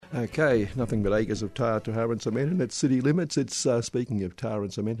Okay, nothing but acres of tar and cement, and it's city limits. It's speaking of tar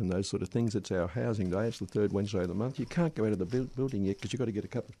and cement and those sort of things. It's our housing day. It's the third Wednesday of the month. You can't go out of the building yet because you've got to get a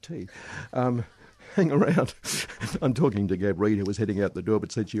cup of tea. Hang around. I'm talking to Gab Reid, who was heading out the door,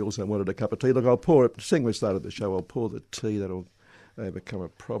 but said she also wanted a cup of tea. Look, I'll pour it. Seeing we started the show, I'll pour the tea. That'll overcome a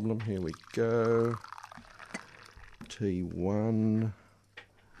problem. Here we go. T1,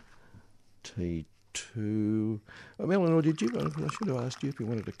 T2. Eleanor, did you? I should have asked you if you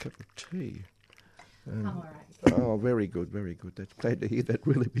wanted a cup of tea. I'm all right. Oh, very good, very good. That's glad to hear that,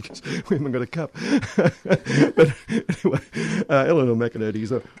 really, because we haven't got a cup. But anyway, Eleanor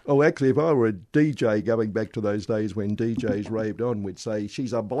McInerney's. Actually, if I were a DJ going back to those days when DJs raved on, we'd say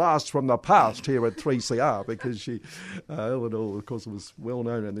she's a blast from the past here at 3CR, because Eleanor, of course, was well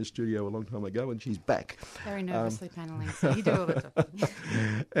known in this studio a long time ago, and she's back. Very nervously panelling, so you do all the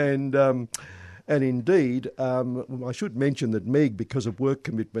talking. And indeed, I should mention that Meg, because of work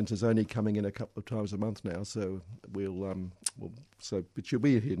commitments, is only coming in a couple of times a month now. So but she'll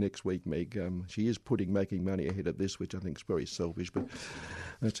be here next week, Meg. She is making money ahead of this, which I think is very selfish, but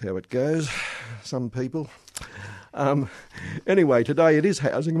that's how it goes. Some people. Anyway, today it is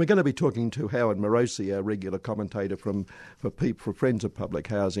housing. We're going to be talking to Howard Morosi, our regular commentator for Friends of Public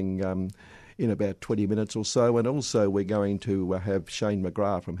Housing, in about 20 minutes or so. And also we're going to have Shane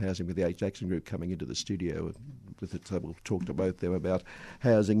McGrath from Housing with the H. Jackson Group coming into the studio. So we'll talk to both of them about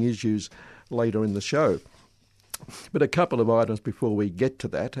housing issues later in the show. But a couple of items before we get to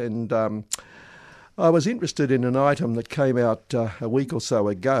that. And I was interested in an item that came out a week or so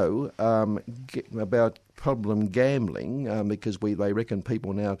ago about problem gambling, because they reckon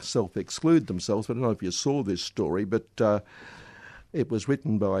people now self-exclude themselves. I don't know if you saw this story, but it was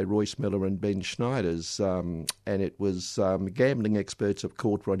written by Royce Miller and Ben Schneiders, and it was gambling experts have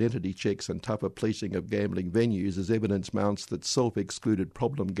called for identity checks and tougher policing of gambling venues as evidence mounts that self-excluded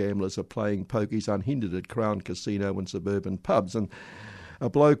problem gamblers are playing pokies unhindered at Crown Casino and suburban pubs. And a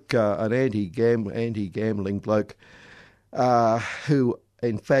bloke, an anti-gambling bloke, who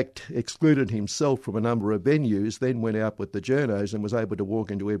in fact excluded himself from a number of venues, then went out with the journos and was able to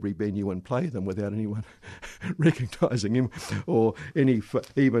walk into every venue and play them without anyone recognising him, or any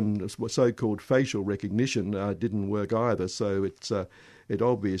even so-called facial recognition didn't work either. So it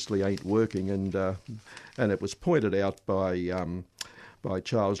obviously ain't working, and it was pointed out by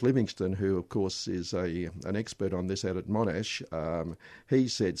Charles Livingston, who of course is an expert on this out at Monash. He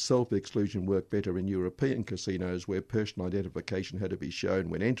said self-exclusion worked better in European casinos where personal identification had to be shown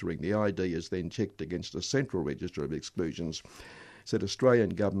when entering. The ID is then checked against a central register of exclusions. Said Australian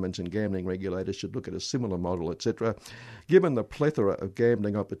governments and gambling regulators should look at a similar model, etc. Given the plethora of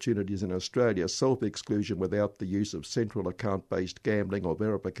gambling opportunities in Australia, self-exclusion without the use of central account-based gambling or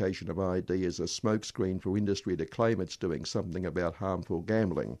verification of ID is a smokescreen for industry to claim it's doing something about harmful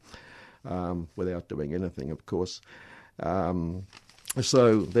gambling, without doing anything, of course.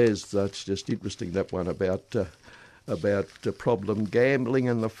 So that's just interesting, that one about problem gambling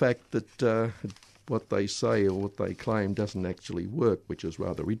and the fact that what they say or what they claim doesn't actually work, which is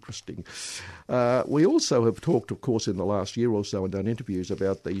rather interesting. We also have talked, of course, in the last year or so and done interviews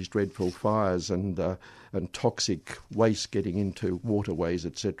about these dreadful fires and toxic waste getting into waterways,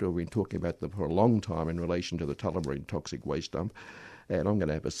 etc. We've been talking about them for a long time in relation to the Tullamarine toxic waste dump. And I'm going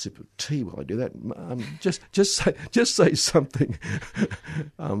to have a sip of tea while I do that. Just say something.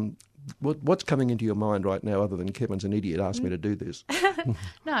 What's coming into your mind right now other than Kevin's an idiot asked me to do this?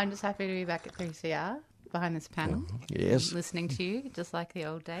 No, I'm just happy to be back at 3CR behind this panel. Yes. Listening to you, just like the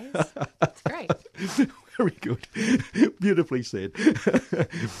old days. It's great. Very good. Beautifully said.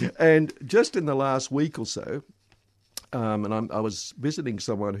 And just in the last week or so, I was visiting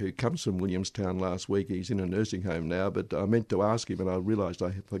someone who comes from Williamstown last week. He's in a nursing home now, but I meant to ask him and I realised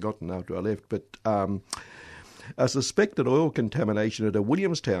I had forgotten after I left. But a suspected oil contamination at a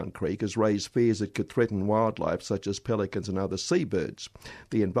Williamstown creek has raised fears it could threaten wildlife such as pelicans and other seabirds.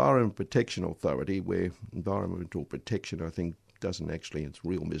 The Environment Protection Authority, where environmental protection I think doesn't actually, it's a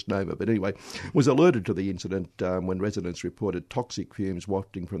real misnomer, but anyway, was alerted to the incident when residents reported toxic fumes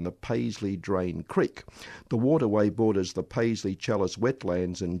wafting from the Paisley Drain Creek. The waterway borders the Paisley Chalice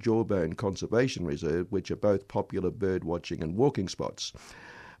Wetlands and Jawbone Conservation Reserve, which are both popular bird watching and walking spots.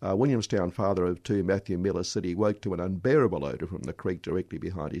 Williamstown father of two, Matthew Miller, said he woke to an unbearable odour from the creek directly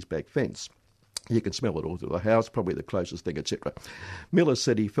behind his back fence. You can smell it all through the house, probably the closest thing, etc. Miller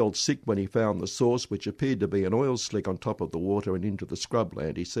said he felt sick when he found the source, which appeared to be an oil slick on top of the water and into the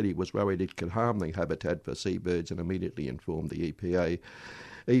scrubland. He said he was worried it could harm the habitat for seabirds and immediately informed the EPA.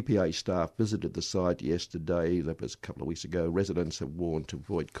 EPA staff visited the site yesterday. That was a couple of weeks ago. Residents have warned to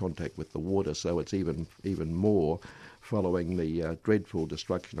avoid contact with the water, so it's even more following the dreadful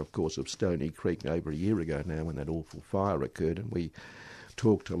destruction, of course, of Stony Creek over a year ago now when that awful fire occurred, and we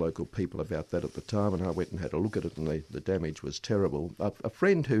talked to local people about that at the time, and I went and had a look at it, and the damage was terrible. A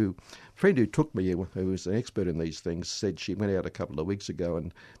friend who took me, who was an expert in these things, said she went out a couple of weeks ago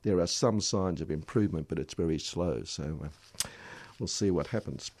and there are some signs of improvement, but it's very slow, so we'll see what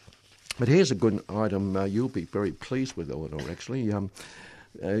happens. But here's a good item you'll be very pleased with, Eleanor, actually,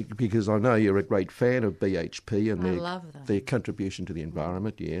 because I know you're a great fan of BHP and their contribution to the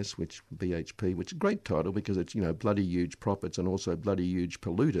environment, yes, which BHP, which is a great title because it's, bloody huge profits and also bloody huge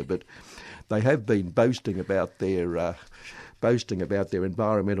polluter, but they have been boasting about their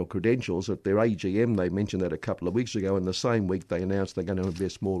environmental credentials. At their AGM, they mentioned that a couple of weeks ago, and the same week they announced they're going to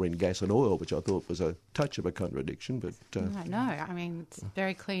invest more in gas and oil, which I thought was a touch of a contradiction. But No, I mean, it's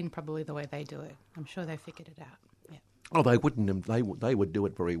very clean probably the way they do it. I'm sure they figured it out. Yeah. Oh, they wouldn't. They would do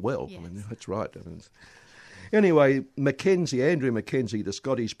it very well. Yes. I mean, that's right. Anyway, Andrew Mackenzie, the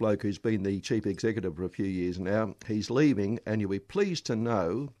Scottish bloke who's been the chief executive for a few years now, he's leaving, and you'll be pleased to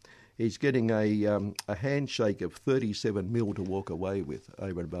know he's getting a handshake of 37 mil to walk away with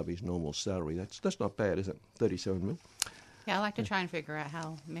over and above his normal salary. That's not bad, is it? 37 mil. Yeah, I like to try and figure out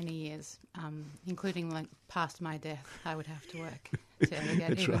how many years, including past my death, I would have to work to ever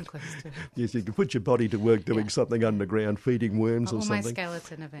get even right. close to it. Yes, you can put your body to work doing something underground, feeding worms or something. Or my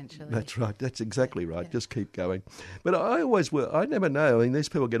skeleton eventually. That's right. That's exactly right. Yeah. Just keep going. But I never know. I mean, these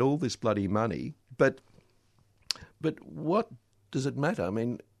people get all this bloody money, but what does it matter? I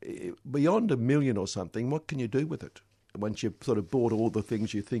mean, beyond $1 million or something, what can you do with it once you've sort of bought all the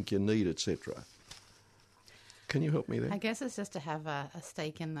things you think you need, etc.? Can you help me there? I guess it's just to have a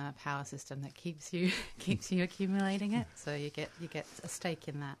stake in the power system that keeps you accumulating it. So you get a stake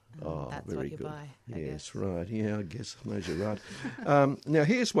in that. And that's very what you good. buy. Yes, right. Yeah, I suppose you're right. Now,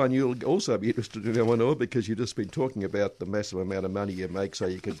 here's one you'll also be interested in, Eleanor, because you've just been talking about the massive amount of money you make, so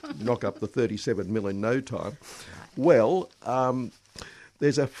you could knock up the 37 mil in no time. Right. Well,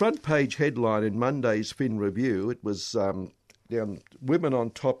 there's a front page headline in Monday's Fin Review. It was women on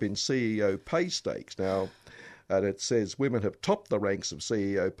top in CEO pay stakes. Now, and it says women have topped the ranks of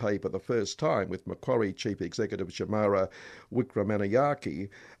CEO pay for the first time, with Macquarie Chief Executive Shamara Wickramanayake,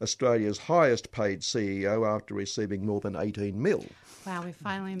 Australia's highest paid CEO, after receiving more than 18 mil. Wow, we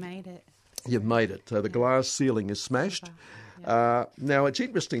finally made it. You've made it. So the glass ceiling is smashed. Yeah. Now, it's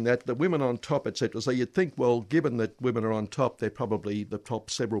interesting that the women on top, etc. So you'd think, well, given that women are on top, they're probably the top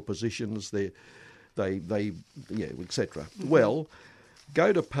several positions. They etc. Mm-hmm. Well,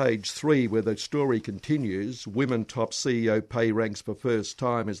 go to page 3 where the story continues. Women top CEO pay ranks for first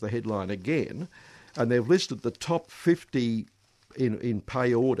time is the headline again. And they've listed the top 50 in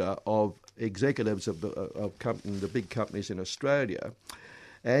pay order of executives of the big companies in Australia.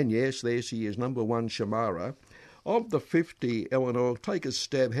 And yes, there she is, number 1, Shamara. Of the 50, Eleanor, take a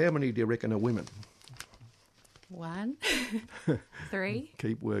stab. How many do you reckon are women? 1, 3.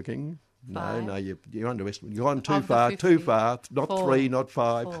 Keep working. 5. No, you're underestimating. You've gone too Of the far, 50. too far. Not 4. 3, not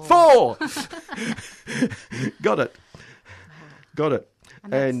 5. 4. 4! Got it. Got it.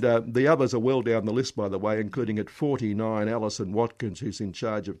 And the others are well down the list, by the way, including at 49, Alison Watkins, who's in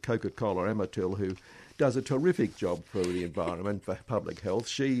charge of Coca-Cola Amatil, who does a terrific job for the environment, for public health.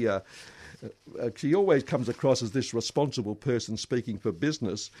 She always comes across as this responsible person speaking for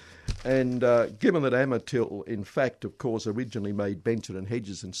business. And given that Amatil, in fact, of course, originally made Benson and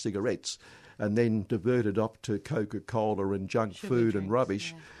Hedges and cigarettes and then diverted up to Coca-Cola and junk food and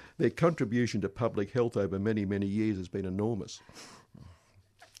rubbish, their contribution to public health over many, many years has been enormous.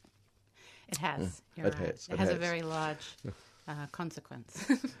 It has. It has. It has a very large consequence.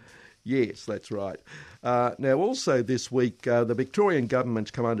 Yes, that's right. Now, also this week, the Victorian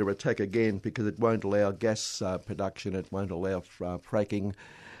government's come under attack again because it won't allow gas production. It won't allow fracking.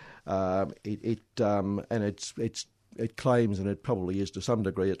 It claims, and it probably is to some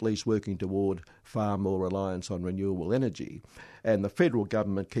degree at least, working toward far more reliance on renewable energy. And the federal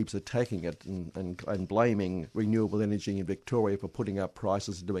government keeps attacking it and blaming renewable energy in Victoria for putting up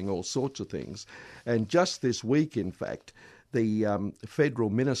prices and doing all sorts of things. And just this week, in fact, the federal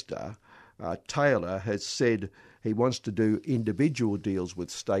minister, Taylor, has said he wants to do individual deals with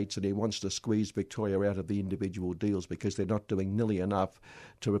states and he wants to squeeze Victoria out of the individual deals because they're not doing nearly enough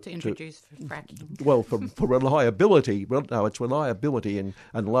to introduce fracking. Well, for reliability. Well, no, it's reliability and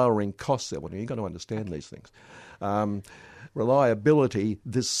lowering costs. You've got to understand these things. Reliability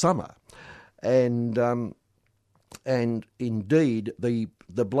this summer. And indeed,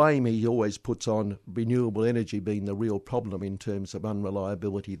 the blame he always puts on renewable energy being the real problem in terms of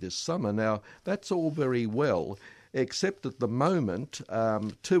unreliability this summer. Now, that's all very well, except at the moment,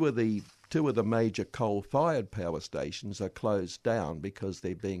 two of the two of the major coal-fired power stations are closed down because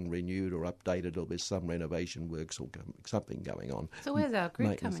they're being renewed or updated, or there's some renovation works or something going on. So where's our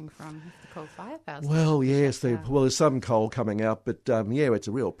grid coming from? If the coal-fired power station Well, yes, shuts down? there's some coal coming out, but it's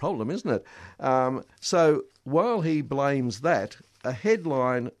a real problem, isn't it? So while he blames that, a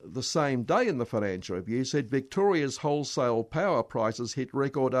headline the same day in the Financial Review said Victoria's wholesale power prices hit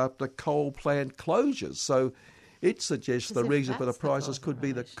record after coal plant closures. So it suggests the reason for the prices could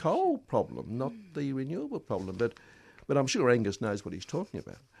be the coal problem, not the renewable problem. But I'm sure Angus knows what he's talking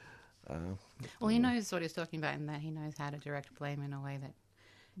about. Well, he knows what he's talking about in that he knows how to direct blame in a way that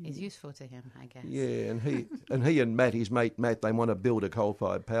is useful to him, I guess. Yeah, and he and Matt, his mate Matt, they want to build a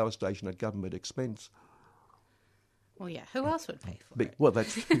coal-fired power station at government expense. Well, yeah, who else would pay for it? Well,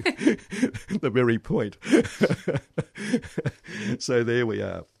 that's the very point. So there we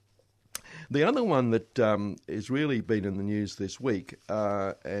are. The other one that has really been in the news this week,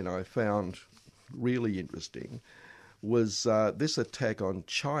 and I found really interesting, was this attack on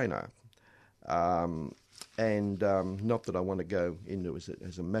China. And not that I want to go into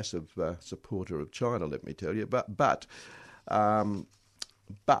as a massive supporter of China, let me tell you, but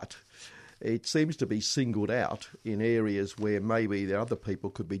it seems to be singled out in areas where maybe the other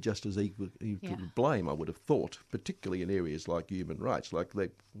people could be just as equal to blame, I would have thought, particularly in areas like human rights. Like a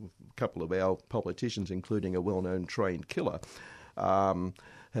couple of our politicians, including a well-known trained killer,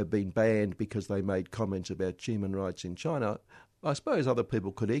 have been banned because they made comments about human rights in China. I suppose other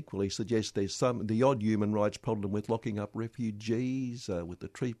people could equally suggest there's the odd human rights problem with locking up refugees, with the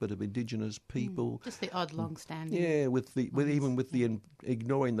treatment of Indigenous people. Just the odd long-standing. Yeah, with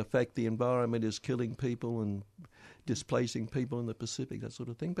ignoring the fact the environment is killing people and displacing people in the Pacific, that sort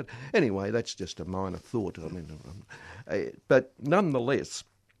of thing. But anyway, that's just a minor thought. I mean, but nonetheless.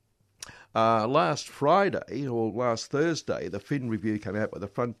 Last Friday or last Thursday, the Fin Review came out with a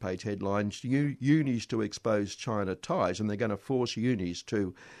front page headline, Unis to expose China ties, and they're going to force unis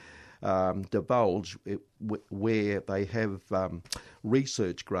to divulge where they have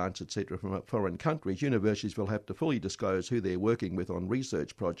research grants, etc., from foreign countries. Universities will have to fully disclose who they're working with on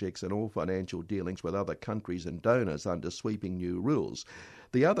research projects and all financial dealings with other countries and donors under sweeping new rules.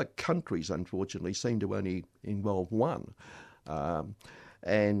 The other countries, unfortunately, seem to only involve one.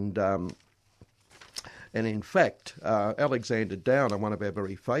 And in fact, Alexander Downer, one of our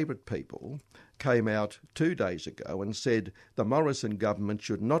very favourite people, came out 2 days ago and said the Morrison government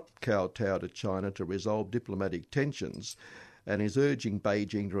should not kowtow to China to resolve diplomatic tensions, and is urging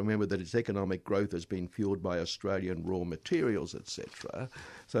Beijing to remember that its economic growth has been fuelled by Australian raw materials, etc.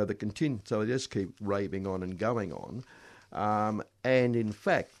 So they just keep raving on and going on. And in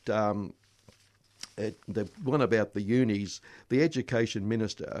fact... the one about the unis, the Education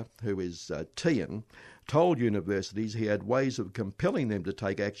Minister, who is Tian, told universities he had ways of compelling them to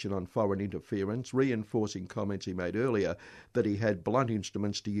take action on foreign interference, reinforcing comments he made earlier that he had blunt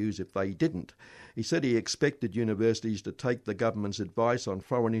instruments to use if they didn't. He said he expected universities to take the government's advice on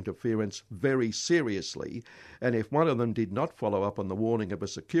foreign interference very seriously, and if one of them did not follow up on the warning of a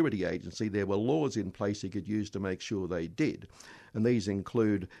security agency, there were laws in place he could use to make sure they did. And these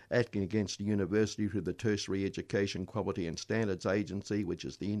include acting against a university through the Tertiary Education Quality and Standards Agency, which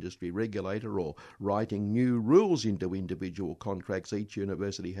is the industry regulator, or writing new rules into individual contracts each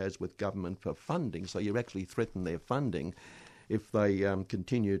university has with government for funding. So you actually threaten their funding if they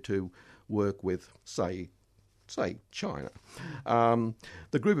continue to work with, say China.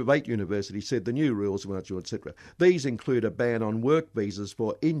 The group of 8 universities said the new rules, etc. These include a ban on work visas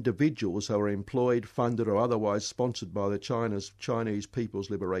for individuals who are employed, funded or otherwise sponsored by the Chinese People's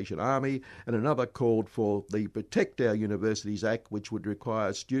Liberation Army, and another called for the Protect Our Universities Act, which would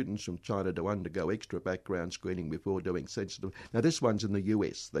require students from China to undergo extra background screening before doing sensitive... Now, this one's in the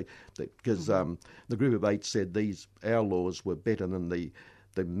US, because the group of 8 said our laws were better than the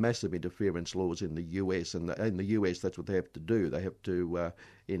massive interference laws in the US, and in the US that's what they have to do. They have to,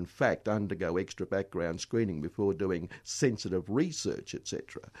 in fact, undergo extra background screening before doing sensitive research,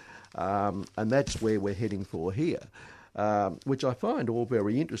 etc. And that's where we're heading for here, which I find all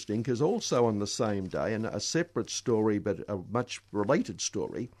very interesting, because also on the same day, and a separate story but a much related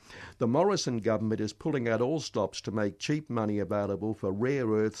story, the Morrison government is pulling out all stops to make cheap money available for rare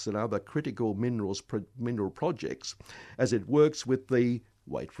earths and other critical mineral projects as it works with the,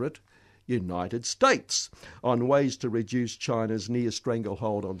 wait for it, United States on ways to reduce China's near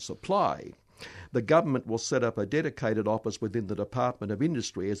stranglehold on supply. The government will set up a dedicated office within the Department of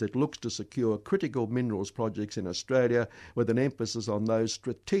Industry as it looks to secure critical minerals projects in Australia with an emphasis on those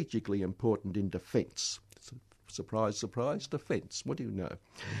strategically important in defence. Surprise, surprise, defence. What do you know?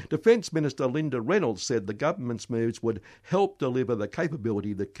 Defence Minister Linda Reynolds said the government's moves would help deliver the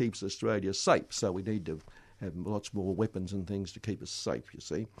capability that keeps Australia safe. So we need to have lots more weapons and things to keep us safe, you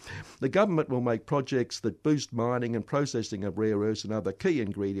see. The government will make projects that boost mining and processing of rare earths and other key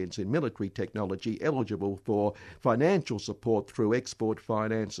ingredients in military technology eligible for financial support through Export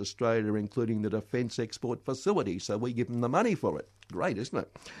Finance Australia, including the Defence Export Facility. So we give them the money for it. Great, isn't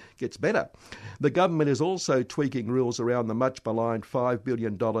it? Gets better. The government is also tweaking rules around the much-maligned $5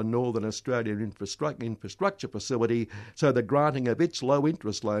 billion Northern Australian infrastructure facility so the granting of its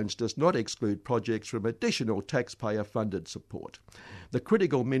low-interest loans does not exclude projects from additional taxpayer-funded support. The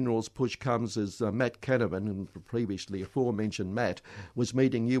critical minerals push comes as Matt Canavan, and previously aforementioned Matt, was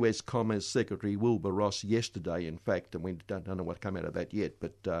meeting US Commerce Secretary Wilbur Ross yesterday, in fact, and we don't know what came out of that yet,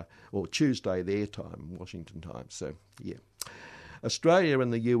 but or Tuesday their time, Washington time, so yeah. Australia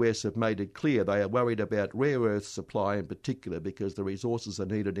and the US have made it clear they are worried about rare earth supply in particular because the resources are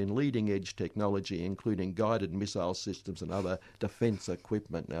needed in leading-edge technology, including guided missile systems and other defence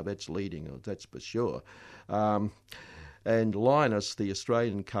equipment. Now, that's leading, that's for sure. And Lynas, the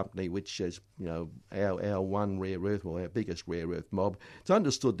Australian company, which is, you know, our one rare earth, or our biggest rare earth mob, it's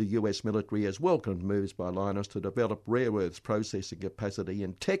understood the US military has welcomed moves by Lynas to develop rare earths processing capacity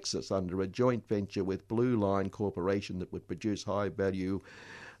in Texas under a joint venture with Blue Line Corporation that would produce high-value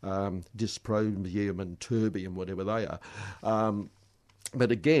dysprosium and terbium, whatever they are.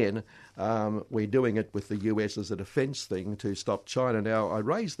 But again, we're doing it with the US as a defence thing to stop China. Now, I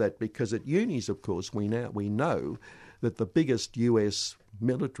raise that because at unis, of course, we know that the biggest US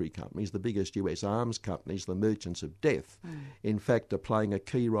military companies, the biggest US arms companies, the merchants of death, in fact, are playing a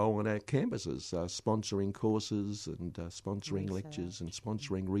key role on our campuses, sponsoring courses and sponsoring lectures and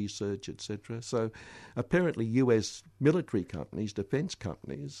sponsoring research, etc. So apparently US military companies, defence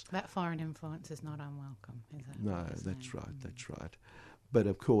companies... That foreign influence is not unwelcome, is it? No, that's right, that's right. But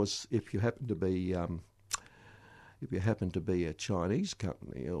of course, if you happen to be a Chinese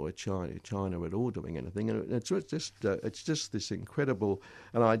company or China at all doing anything, and it's just this incredible,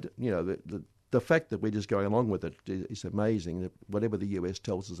 and the fact that we're just going along with it is amazing. That whatever the US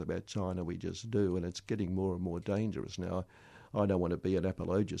tells us about China, we just do, and it's getting more and more dangerous now. I don't want to be an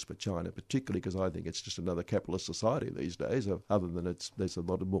apologist for China, particularly because I think it's just another capitalist society these days, other than there's a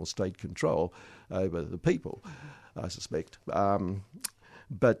lot of more state control over the people, I suspect.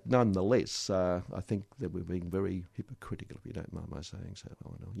 But nonetheless, I think that we're being very hypocritical, if you don't mind my saying so.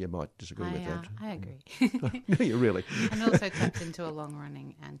 Oh, no, you might disagree with that. I agree. No, you really. And also taps into a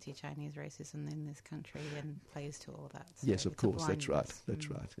long-running anti-Chinese racism in this country and plays to all that. So yes, of course, that's right. That's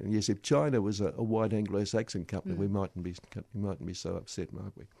right. And yes, if China was a white Anglo-Saxon company, we mightn't be so upset,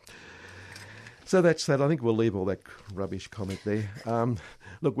 might we? So that's that. I think we'll leave all that rubbish comment there.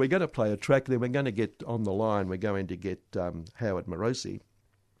 Look, we're going to play a track, then we're going to get on the line. We're going to get Howard Morosi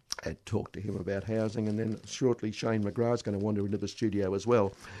and talk to him about housing, and then shortly Shane McGrath's going to wander into the studio as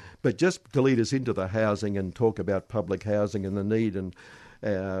well. But just to lead us into the housing and talk about public housing and the need and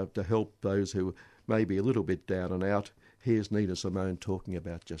to help those who may be a little bit down and out, here's Nina Simone talking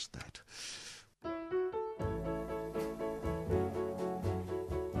about just that.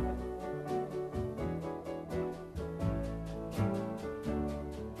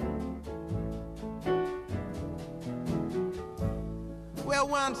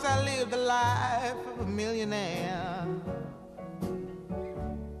 Once I lived the life of a millionaire,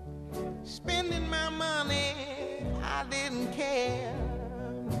 spending my money, I didn't care,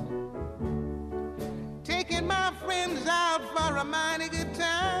 taking my friends out for a mighty good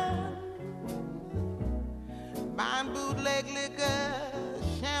time, buying bootleg liquor,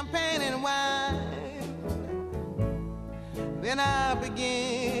 champagne and wine. Then I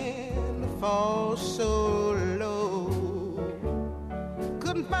began to fall so low.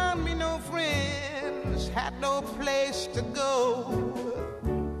 Couldn't find me no friends, had no place to go.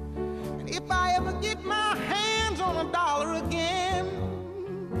 And if I ever get my hands on $1 again,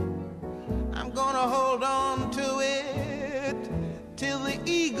 I'm gonna hold on to it till the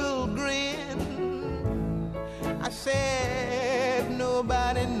eagle grin. I said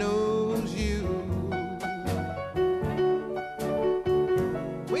nobody knows you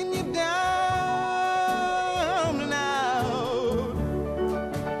when you're down.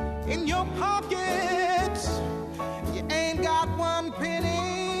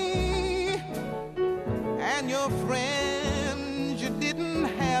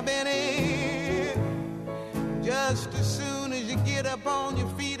 Just as soon as you get up on your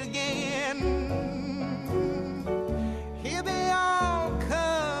feet again, here they all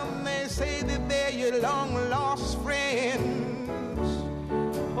come. They say that they're your long-lost friends.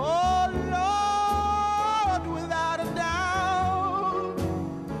 Oh, Lord, with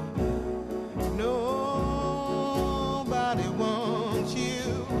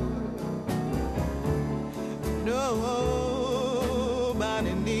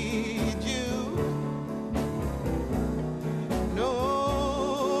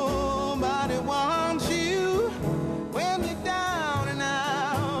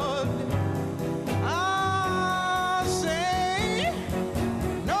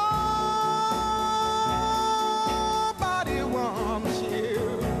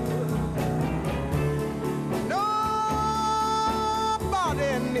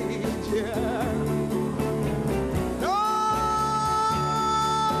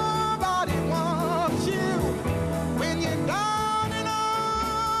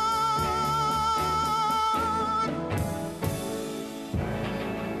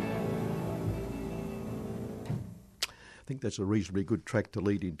think that's a reasonably good track to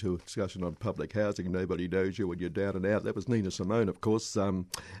lead into a discussion on public housing. Nobody knows you when you're down and out. That was Nina Simone, of course. And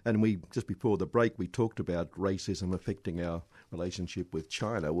we, just before the break, we talked about racism affecting our relationship with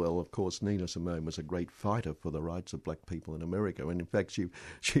China. Well, of course, Nina Simone was a great fighter for the rights of black people in America. And in fact, she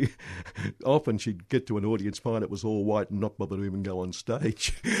often she'd get to an audience, find it was all white and not bother to even go on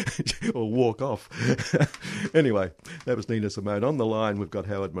stage or walk off. Anyway, that was Nina Simone. On the line, we've got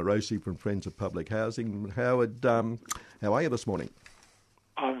Howard Morosi from Friends of Public Housing. Howard, how are you this morning?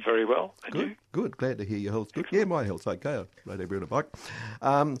 I'm very well. And good, you? Good. Glad to hear your health's good. Yeah, my health's okay. I'm glad to be on a bike.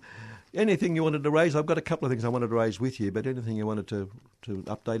 Anything you wanted to raise? I've got a couple of things I wanted to raise with you, but anything you wanted to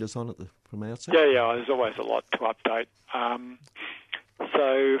update us on from the outset? Yeah, there's always a lot to update.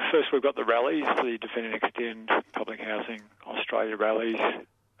 So first we've got the rallies, the Defend and Extend Public Housing Australia rallies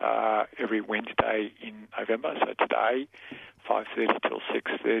every Wednesday in November. So today, 5:30 till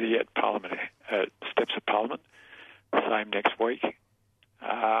 6:30 at Parliament, at Steps of Parliament. Same next week.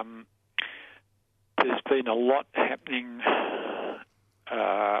 There's been a lot happening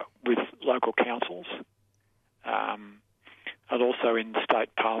with local councils, and also in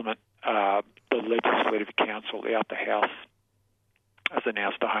state parliament. The Legislative Council, the Upper House, has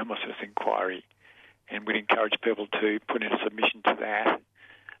announced a homelessness inquiry, and we'd encourage people to put in a submission to that.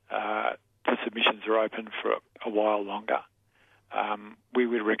 The submissions are open for a while longer. We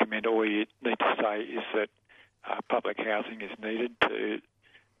would recommend all you need to say is that public housing is needed to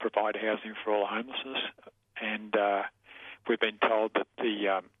provide housing for all homelessness, and we've been told that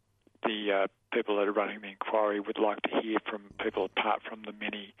the people that are running the inquiry would like to hear from people apart from the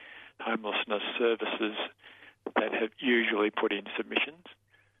many homelessness services that have usually put in submissions.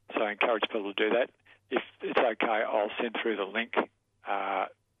 So I encourage people to do that. If it's okay, I'll send through the link,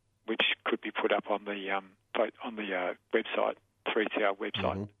 which could be put up on the website, 3CR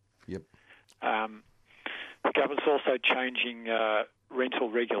website. Mm-hmm. Yep. The government's also changing rental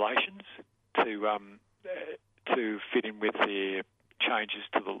regulations to fit in with the changes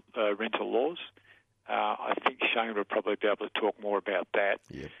to the rental laws. I think Shane will probably be able to talk more about that.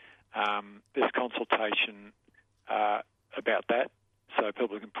 Yep. There's consultation about that, so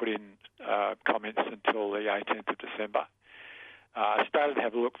people can put in comments until the 18th of December. I started to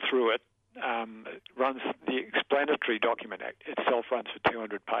have a look through it. The explanatory document itself runs for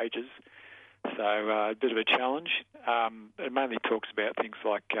 200 pages, so a bit of a challenge. It mainly talks about things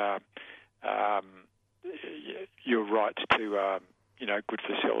like your rights to good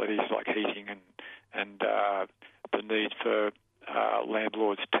facilities like heating and the need for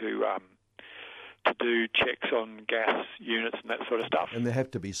landlords to do checks on gas units and that sort of stuff. And there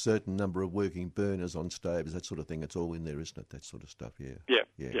have to be a certain number of working burners on staves, that sort of thing. It's all in there, isn't it? That sort of stuff, yeah.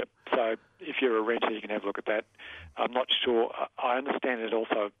 Yeah. So if you're a renter, you can have a look at that. I'm not sure. I understand it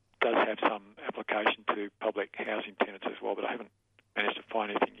also does have some application to public housing tenants as well, but I haven't managed to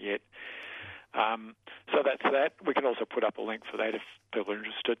find anything yet. So that's that. We can also put up a link for that if people are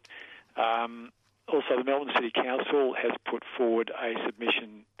interested. Also, the Melbourne City Council has put forward a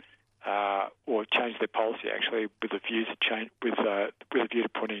submission, or changed their policy actually, with a view to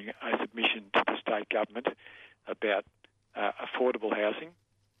putting a submission to the state government about affordable housing.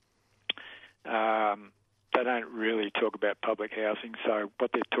 They don't really talk about public housing, so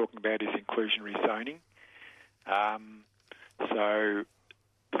what they're talking about is inclusionary zoning. So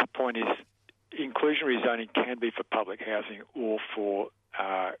the point is, inclusionary zoning can be for public housing or for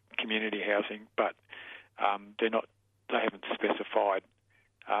community housing, but they haven't specified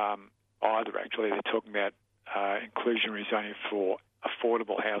either. Actually, they're talking about inclusionary zoning for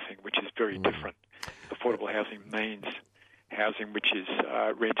affordable housing, which is very different. Affordable housing means housing which is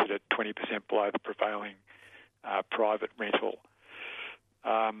rented at 20% below the prevailing private rental.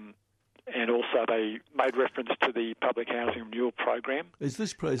 And also they made reference to the Public Housing Renewal Program. Is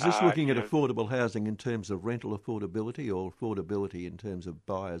this looking at affordable housing in terms of rental affordability or affordability in terms of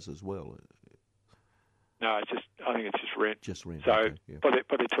buyers as well? No, I think it's just rent. Just rent. So okay, yeah.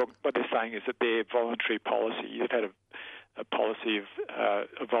 what they're saying is that their voluntary policy, they've had a policy of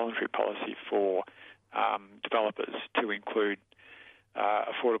a voluntary policy for developers to include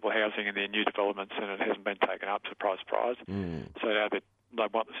affordable housing in their new developments, and it hasn't been taken up. Surprise, surprise. So now they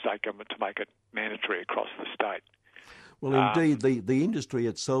want the state government to make it mandatory across the state. Well, indeed, the industry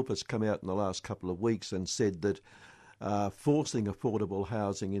itself has come out in the last couple of weeks and said that forcing affordable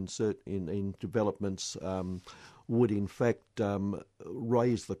housing in developments would in fact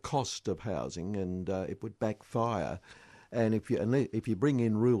raise the cost of housing, and it would backfire. And if you bring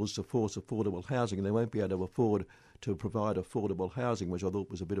in rules to force affordable housing, they won't be able to afford to provide affordable housing, which I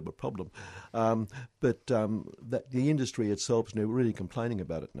thought was a bit of a problem. But that the industry itself is really complaining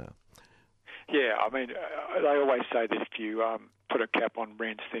about it now. Yeah, I mean, they always say that if you put a cap on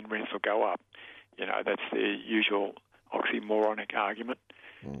rents, then rents will go up. You know, that's the usual oxymoronic argument.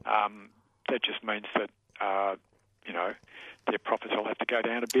 That just means that, you know, their profits will have to go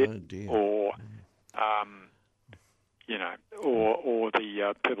down a bit, or, you know, or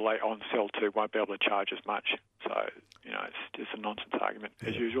the people they on-sell to won't be able to charge as much. So, you know, it's just a nonsense argument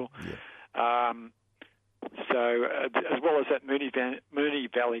as usual. Yeah. So, as well as that,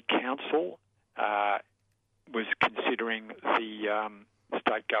 Moonee Valley Council was considering the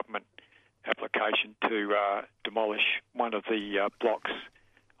state government application to demolish one of the blocks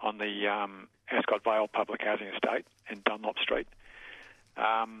on the Ascot Vale public housing estate in Dunlop Street.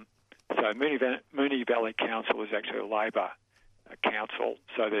 So Moonee Valley Council is actually a Labor council,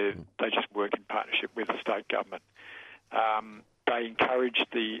 so they just work in partnership with the state government. They encouraged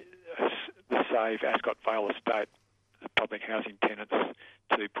the Save Ascot Vale estate, the public housing tenants,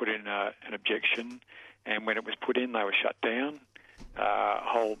 to put in an objection, and when it was put in, they were shut down. A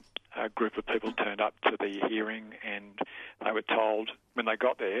whole group of people turned up to the hearing, and they were told when they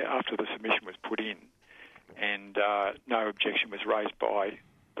got there, after the submission was put in, and no objection was raised by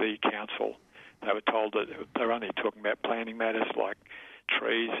the council, they were told that they were only talking about planning matters like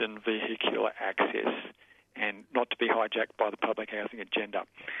trees and vehicular access, and not to be hijacked by the public housing agenda.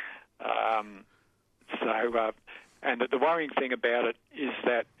 And the worrying thing about it is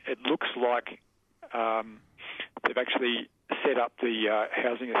that it looks like they've actually set up the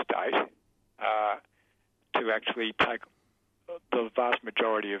housing estate to actually take the vast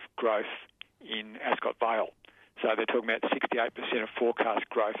majority of growth in Ascot Vale. So they're talking about 68% of forecast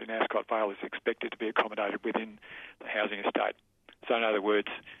growth in Ascot Vale is expected to be accommodated within the housing estate. So in other words,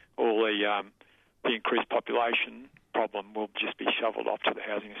 all the increased population problem will just be shoveled off to the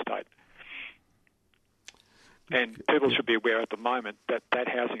housing estate. And people should be aware at the moment that that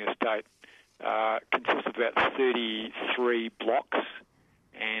housing estate consists of about 33 blocks,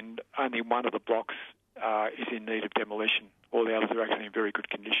 and only one of the blocks is in need of demolition. All the others are actually in very good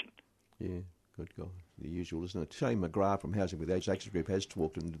condition. Yeah, good God. The usual, isn't it? Shane McGrath from Housing with Age Access Group has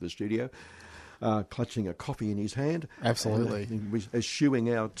walked into the studio, clutching a coffee in his hand. Absolutely. He was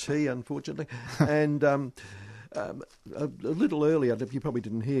eschewing our tea, unfortunately. And a little earlier, you probably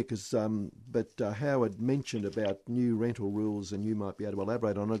didn't hear, but Howard mentioned about new rental rules, and you might be able to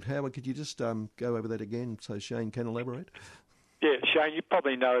elaborate on it. Howard, could you just go over that again so Shane can elaborate? Yeah, Shane, you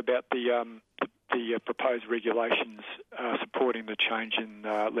probably know about the proposed regulations supporting the change in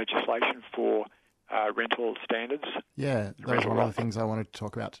legislation for rental standards. Yeah, those are one of the things I wanted to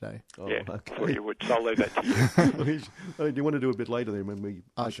talk about today. Oh, yeah, okay. well, you would. So I'll leave that to you. Do you want to do a bit later then when we...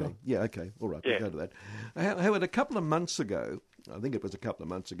 Oh, sure. Yeah, okay, all right, Yeah. we'll go to that. Howard, a couple of months ago, I think it was a couple of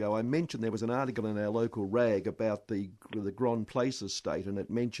months ago, I mentioned there was an article in our local rag about the Grand Place estate, and it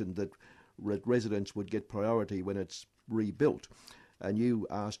mentioned that residents would get priority when it's rebuilt. And you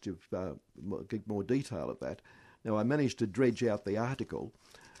asked if get more detail of that. Now, I managed to dredge out the article,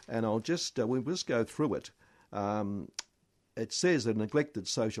 and I'll just we'll just go through it. It says a neglected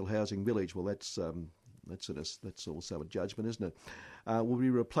social housing village. Well, that's also a judgment, isn't it? Will be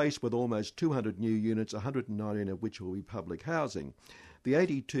replaced with almost 200 new units, 119 of which will be public housing. The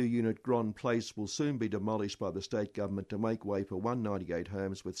 82-unit Grand Place will soon be demolished by the state government to make way for 198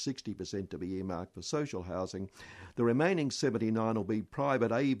 homes, with 60% to be earmarked for social housing. The remaining 79 will be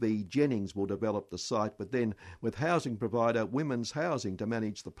private. A.V. Jennings will develop the site, but then with housing provider Women's Housing to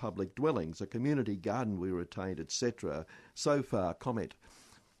manage the public dwellings. A community garden will be retained, etc. So far, comment.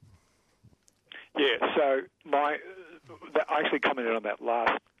 Yeah, so I actually commented on that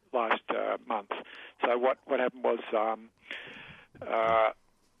last month. So what happened was... so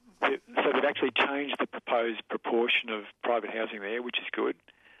they've actually changed the proposed proportion of private housing there, which is good.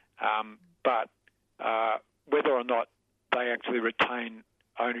 But whether or not they actually retain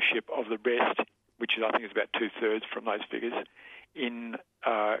ownership of the rest, which I think is about 2/3 from those figures, in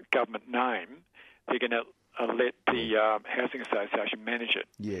government name, they're going to let the housing association manage it.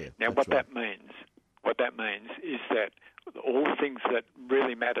 Yeah. Now, what that means is that all the things that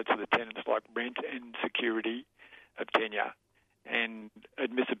really matter to the tenants, like rent and security of tenure and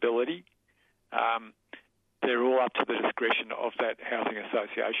admissibility, they're all up to the discretion of that housing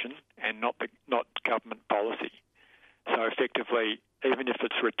association and not government policy. So effectively, even if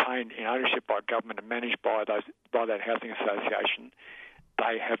it's retained in ownership by government and managed by that housing association,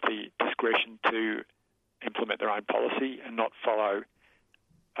 they have the discretion to implement their own policy and not follow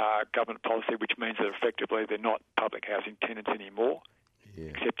government policy, which means that effectively they're not public housing tenants anymore,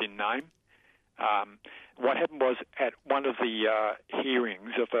 except in name. What happened was at one of the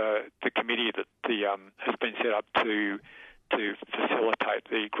hearings of the committee that has been set up to to facilitate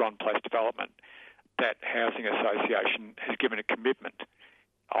the Grand Place development, that housing association has given a commitment,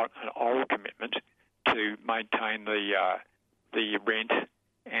 an oral commitment, to maintain the rent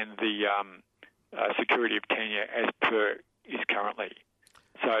and the security of tenure as per is currently.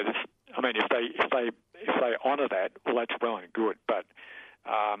 So, if they honour that, well, that's well and good. But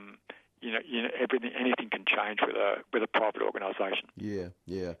anything can change with a private organisation.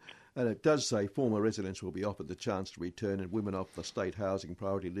 Yeah. And it does say former residents will be offered the chance to return, and women off the state housing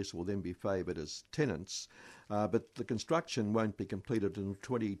priority list will then be favoured as tenants. But the construction won't be completed until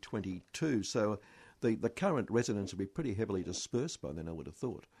 2022, so the current residents will be pretty heavily dispersed by then, I would have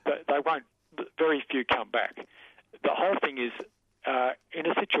thought. They won't. Very few come back. The whole thing is, in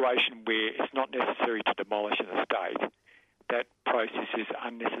a situation where it's not necessary to demolish an estate, that process is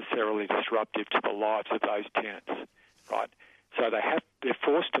unnecessarily disruptive to the lives of those tenants, right? So they're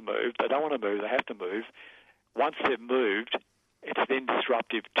forced to move. They don't want to move. They have to move. Once they've moved, it's then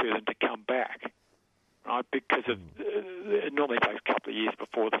disruptive to them to come back, right? Because it normally takes a couple of years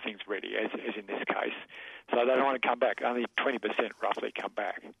before the thing's ready, as in this case. So they don't want to come back. Only 20% roughly come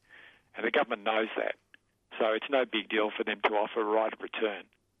back. And the government knows that. So it's no big deal for them to offer a right of return.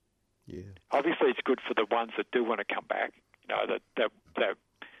 Yeah. Obviously, it's good for the ones that do want to come back. That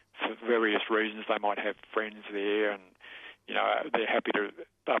for various reasons they might have friends there, and they're happy to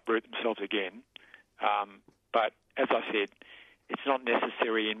uproot themselves again. But as I said, it's not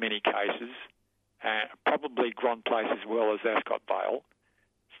necessary in many cases. Probably Grand Place as well as Ascot Vale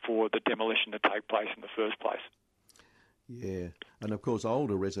for the demolition to take place in the first place. Yeah, and of course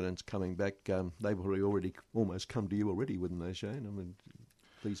older residents coming back, they've already almost come to you already, wouldn't they, Shane? I mean,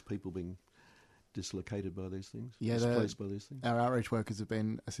 these people being dislocated by these things, displaced by these things. Our outreach workers have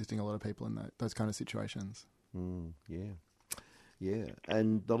been assisting a lot of people in those kind of situations. Yeah.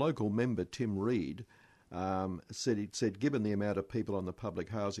 And the local member, Tim Reid, said given the amount of people on the public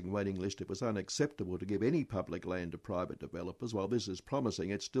housing waiting list, it was unacceptable to give any public land to private developers. While this is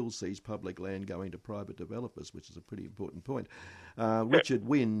promising, it still sees public land going to private developers, which is a pretty important point. Richard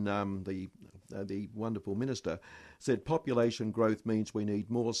Wynne, the wonderful minister, said population growth means we need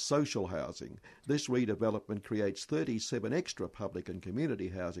more social housing. This redevelopment creates 37 extra public and community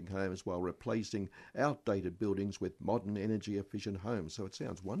housing homes while replacing outdated buildings with modern energy-efficient homes. So it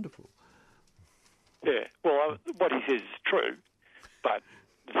sounds wonderful. Yeah, well, what he says is true, but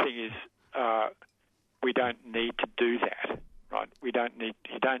the thing is, we don't need to do that, right? You don't need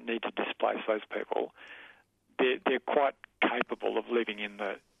to displace those people. They're quite capable of living in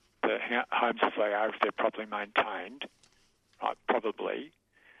the homes as they are if they're properly maintained, right? Probably,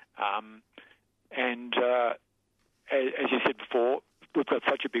 and as you said before, we've got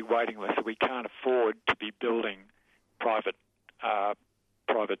such a big waiting list that we can't afford to be building private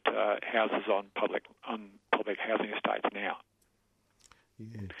houses on public housing estates now.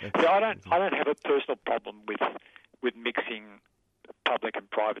 Yeah, so I don't have a personal problem with mixing public and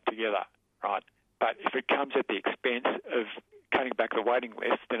private together, right? But if it comes at the expense of cutting back the waiting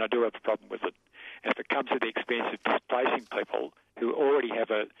list, then I do have a problem with it. And if it comes at the expense of displacing people who already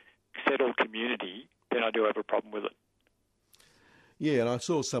have a settled community, then I do have a problem with it. Yeah, and I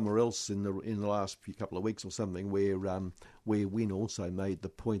saw somewhere else in the last couple of weeks or something where Wynne also made the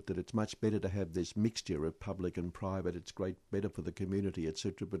point that it's much better to have this mixture of public and private. It's better for the community,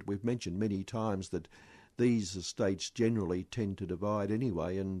 etc. But we've mentioned many times that these estates generally tend to divide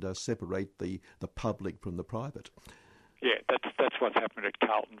anyway and separate the public from the private. Yeah, that's what's happened at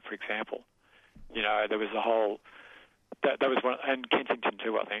Carlton, for example. There was a whole that was one, and Kensington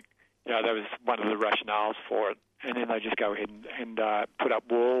too, I think. That was one of the rationales for it. And then they just go ahead and put up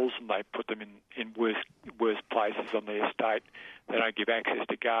walls, and they put them in worse places on the estate. They don't give access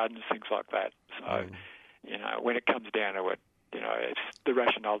to gardens, things like that. So, when it comes down to it, the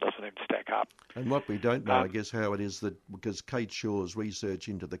rationale doesn't even stack up. And what we don't know, I guess, how it is that, because Kate Shaw's research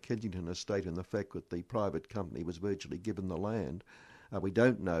into the Kensington estate and the fact that the private company was virtually given the land, we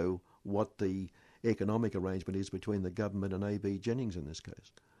don't know what the economic arrangement is between the government and A.B. Jennings in this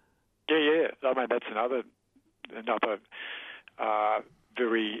case. Yeah. I mean, that's another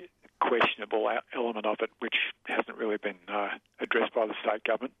very questionable element of it, which hasn't really been addressed by the state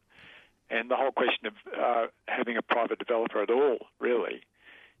government. And the whole question of having a private developer at all, really,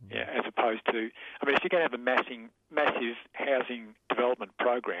 as opposed to, if you're going to have a massive housing development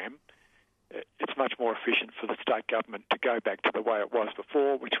program, it's much more efficient for the state government to go back to the way it was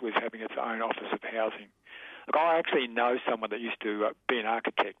before, which was having its own office of housing. Look, I actually know someone that used to be an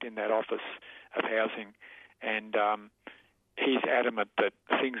architect in that office of housing, and he's adamant that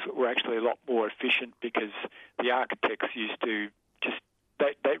things were actually a lot more efficient because the architects used to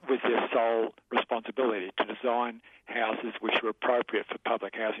that was their sole responsibility, to design houses which were appropriate for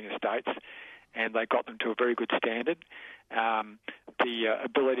public housing estates, and they got them to a very good standard. The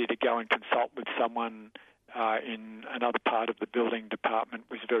ability to go and consult with someone in another part of the building department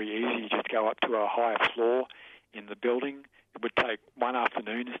was very easy. You just go up to a higher floor in the building. It would take one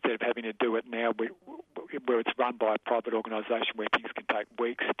afternoon instead of having to do it now, where it's run by a private organisation where things can take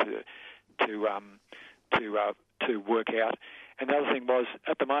weeks to work out. And the other thing was,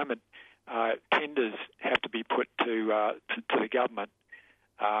 at the moment, tenders have to be put to the government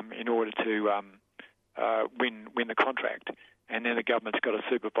in order to win the contract, and then the government's got to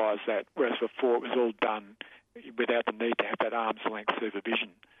supervise that. Whereas before, it was all done without the need to have that arm's length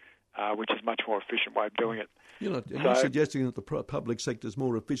supervision, which is a much more efficient way of doing it. You're suggesting that the public sector is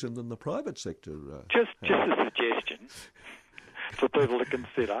more efficient than the private sector? Just a suggestion for people to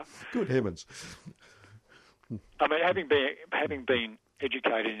consider. Good heavens! I mean, having been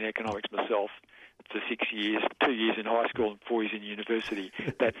educated in economics myself for 6 years, 2 years in high school and 4 years in university,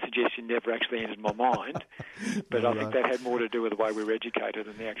 that suggestion never actually entered my mind. But I think that had more to do with the way we were educated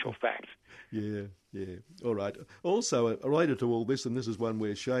than the actual facts. Yeah. All right. Also, related to all this, and this is one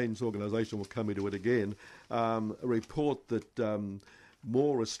where Shane's organisation will come into it again, a report that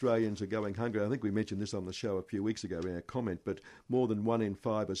more Australians are going hungry. I think we mentioned this on the show a few weeks ago in our comment, but more than 1 in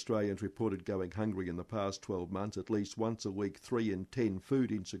 5 Australians reported going hungry in the past 12 months. At least once a week, 3 in 10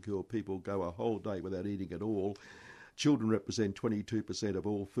 food insecure people go a whole day without eating at all. Children represent 22% of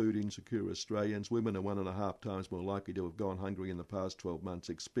all food insecure Australians. Women are 1.5 times more likely to have gone hungry in the past 12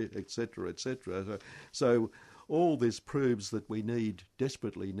 months, etc., etc. So all this proves that we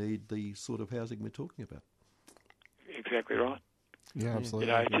desperately need the sort of housing we're talking about. Exactly right. Yeah,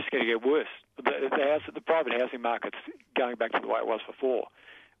 absolutely. It's just going to get worse. The private housing market's going back to the way it was before,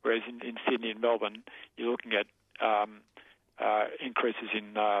 whereas in Sydney and Melbourne, you're looking at increases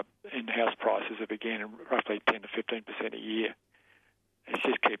in house prices of again roughly 10 to 15% a year.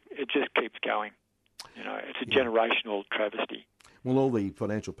 It just keeps going. It's a generational travesty. Well, all the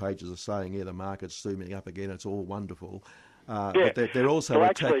financial pages are saying, the market's zooming up again. It's all wonderful. But they're also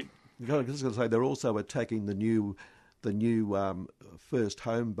they're also attacking the new first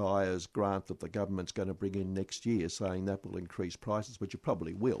home buyers grant that the government's going to bring in next year, saying that will increase prices, which it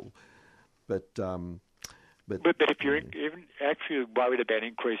probably will. But if you're even actually worried about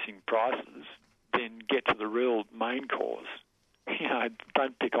increasing prices, then get to the real main cause.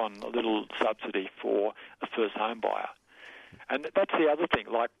 Don't pick on a little subsidy for a first home buyer. And that's the other thing.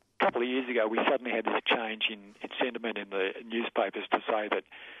 Like a couple of years ago, we suddenly had this change in sentiment in the newspapers to say that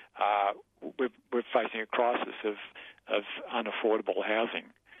we're facing a crisis of unaffordable housing.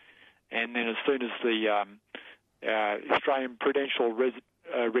 And then as soon as the Australian Prudential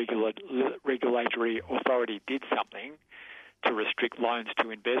Regulatory Authority did something to restrict loans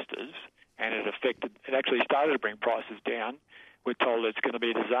to investors, and it actually started to bring prices down, we're told it's going to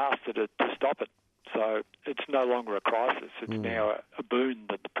be a disaster to stop it. So it's no longer a crisis. It's now a boon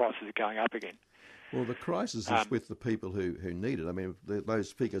that the prices are going up again. Well, the crisis is with the people who need it. I mean,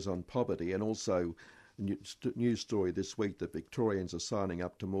 those figures on poverty, and also news story this week that Victorians are signing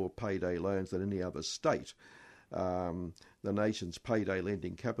up to more payday loans than any other state. The nation's payday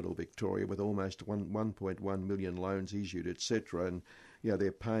lending capital, Victoria, with almost 1.1 million loans issued, etc., and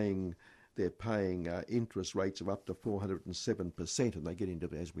they're paying interest rates of up to 407%, and they get into,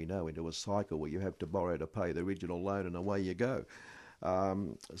 as we know, into a cycle where you have to borrow to pay the original loan, and away you go.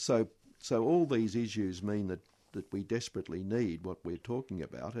 So all these issues mean that we desperately need what we're talking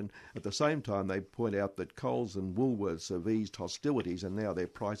about. And at the same time, they point out that Coles and Woolworths have eased hostilities and now their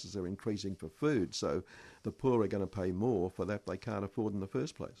prices are increasing for food. So the poor are going to pay more for that they can't afford in the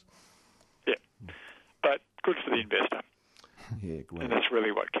first place. Yeah, but good for the investor. Yeah, great. And that's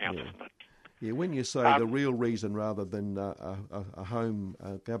really what counts, isn't it? Yeah, when you say the real reason rather than a home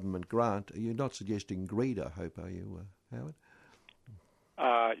government grant, you're not suggesting greed, I hope, are you, Howard?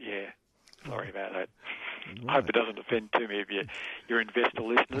 Yeah. Sorry about that. Right. I hope it doesn't offend too many of your investor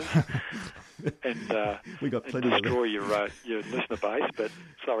listeners and we got plenty destroy your listener base, but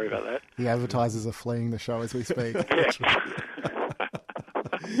sorry about that. The advertisers are fleeing the show as we speak. Yeah.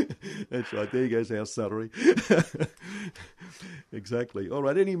 That's right. There goes our salary. Exactly. All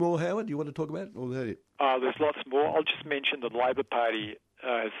right. Any more, Howard? Do you want to talk about it? Or is that it? There's lots more. I'll just mention that the Labor Party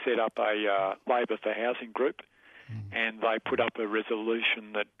has set up a Labor for Housing group, and they put up a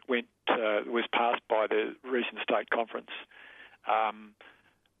resolution that was passed by the recent state conference.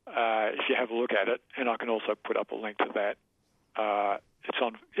 If you have a look at it, and I can also put up a link to that. It's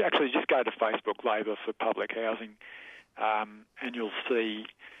on. Actually, just go to Facebook, Labor for Public Housing, and you'll see.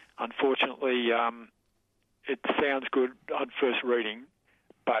 Unfortunately, it sounds good on first reading,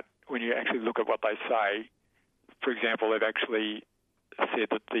 but when you actually look at what they say, for example, they've actually said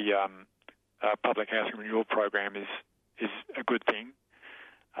that the public housing renewal program is a good thing,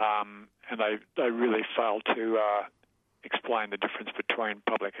 and they really failed to explain the difference between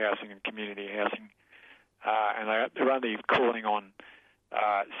public housing and community housing, and they're only calling on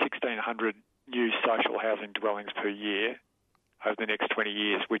 1,600 new social housing dwellings per year over the next 20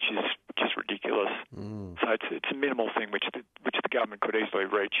 years, which is just ridiculous. So it's a minimal thing which the government could easily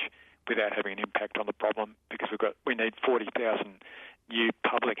reach without having an impact on the problem, because we need 40,000 new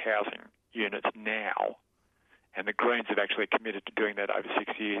public housing units now, and the Greens have actually committed to doing that over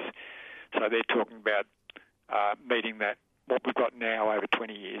 6 years. So they're talking about meeting that, what we've got now, over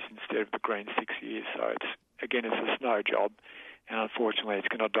 20 years instead of the Greens 6 years. So it's a snow job, and unfortunately it's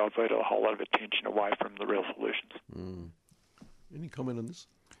going to divert a whole lot of attention away from the real solutions. Any comment on this?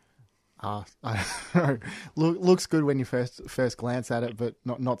 I don't know. Looks good when you first glance at it, but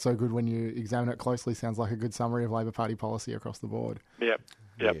not so good when you examine it closely. Sounds like a good summary of Labor Party policy across the board. Yep.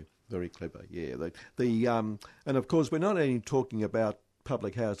 Yeah, very clever. Yeah, and of course we're not only talking about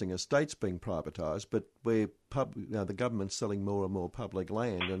public housing estates being privatised, but where the government's selling more and more public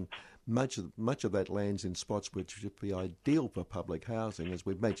land, and much of that land's in spots which should be ideal for public housing, as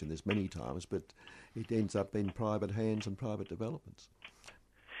we've mentioned this many times, but it ends up in private hands and private developments.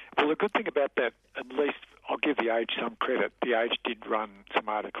 Well, the good thing about that, at least I'll give The Age some credit. The Age did run some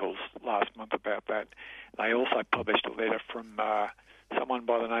articles last month about that. They also published a letter from someone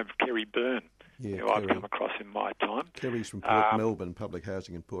by the name of Kerry Byrne, who I've come across in my time. Kerry's from Port Melbourne, public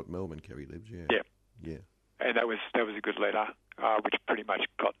housing in Port Melbourne, Kerry lives, Yeah. And that was a good letter, which pretty much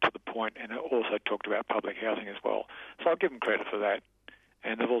got to the point, and it also talked about public housing as well. So I'll give them credit for that.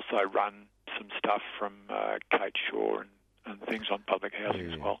 And they've also run some stuff from Kate Shaw and things on public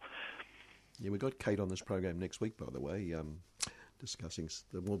housing as well. Yeah, we've got Kate on this program next week, by the way, discussing,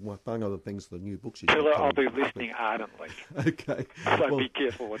 among other things, the new books. I'll be listening ardently. Okay. So be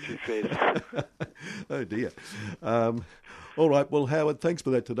careful what she says. Oh, dear. All right, well, Howard, thanks for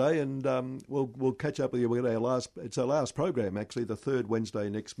that today, and we'll catch up with you. It's our last program, actually, the third Wednesday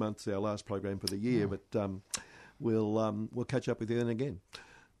next month's our last program for the year, but we'll catch up with you then again.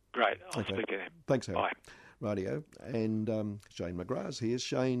 Great. I'll speak to them. Thanks, Howard. Bye. Radio. And Shane McGrath's here.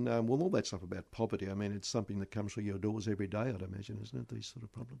 Shane, all that stuff about poverty, I mean, it's something that comes through your doors every day, I'd imagine, isn't it, these sort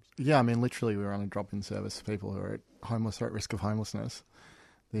of problems? Yeah, I mean, literally we're on a drop-in service for people who are homeless or at risk of homelessness.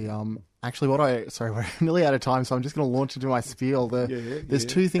 Actually, we're nearly out of time, so I'm just going to launch into my spiel. There's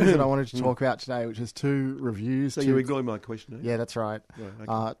two things that I wanted to talk about today, which is two reviews. So you're ignoring my question, eh? Yeah, that's right.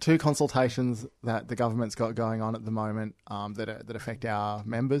 Okay. Two consultations that the government's got going on at the moment that affect our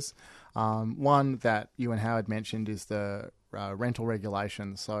members. One that you and Howard mentioned is the rental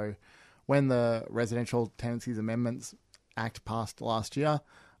regulations. So when the Residential Tenancies Amendments Act passed last year,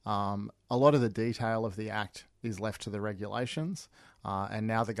 a lot of the detail of the Act is left to the regulations, and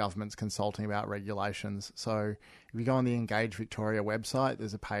now the government's consulting about regulations. So if you go on the Engage Victoria website,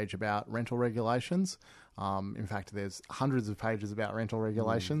 there's a page about rental regulations. In fact, there's hundreds of pages about rental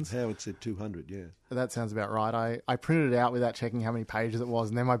regulations. Howard said 200, yeah. That sounds about right. I printed it out without checking how many pages it was,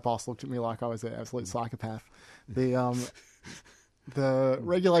 and then my boss looked at me like I was an absolute psychopath. The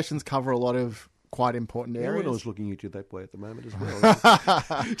regulations cover a lot of quite important areas. Everyone was looking at you that way at the moment as well.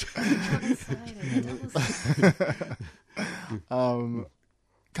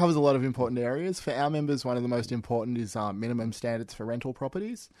 Covers a lot of important areas. For our members, one of the most important is minimum standards for rental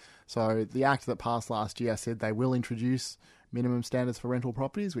properties. So the Act that passed last year said they will introduce minimum standards for rental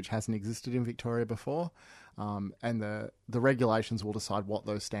properties, which hasn't existed in Victoria before, and the regulations will decide what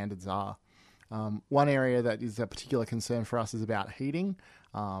those standards are. One area that is a particular concern for us is about heating.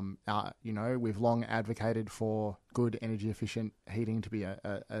 We've long advocated for good energy efficient heating to be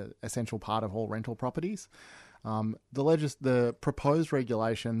a essential part of all rental properties. The proposed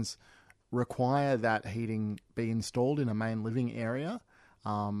regulations require that heating be installed in a main living area,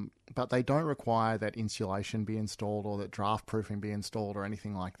 but they don't require that insulation be installed or that draft proofing be installed or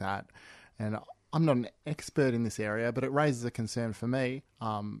anything like that. And I'm not an expert in this area, but it raises a concern for me,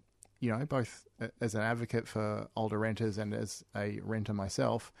 both as an advocate for older renters and as a renter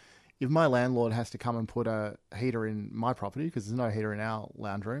myself. If my landlord has to come and put a heater in my property, because there's no heater in our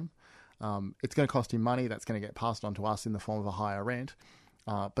lounge room, it's going to cost him money. That's going to get passed on to us in the form of a higher rent.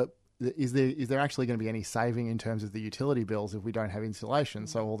 But is there actually going to be any saving in terms of the utility bills if we don't have insulation?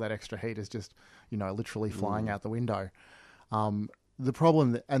 So all that extra heat is just, literally flying out the window. The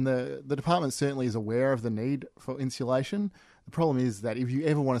problem, and the department certainly is aware of the need for insulation. The problem is that if you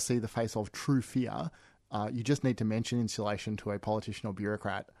ever want to see the face of true fear, you just need to mention insulation to a politician or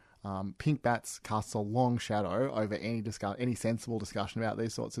bureaucrat. Pink Bats casts a long shadow over any sensible discussion about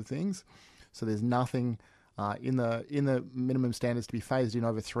these sorts of things. So there's nothing In the minimum standards to be phased in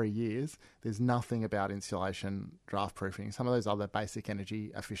over 3 years, there's nothing about insulation draft proofing. Some of those other basic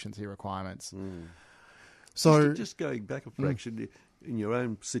energy efficiency requirements. So just going back a fraction, in your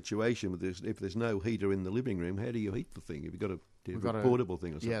own situation, with this, if there's no heater in the living room, how do you heat the thing? Have you got a portable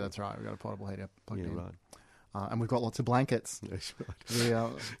thing or something? Yeah, that's right. We've got a portable heater plugged in. Right. And we've got lots of blankets. That's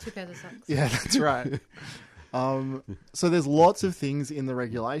right. 2 pairs of socks. Yeah, that's right. So there's lots of things in the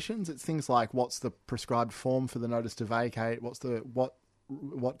regulations. It's things like what's the prescribed form for the notice to vacate,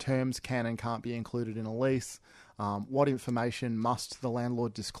 what terms can and can't be included in a lease, what information must the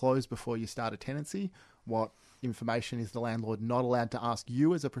landlord disclose before you start a tenancy, what information is the landlord not allowed to ask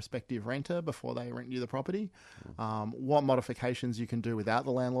you as a prospective renter before they rent you the property, what modifications you can do without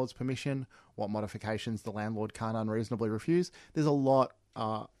the landlord's permission, what modifications the landlord can't unreasonably refuse. There's a lot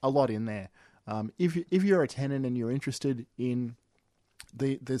in there. If you're a tenant and you're interested in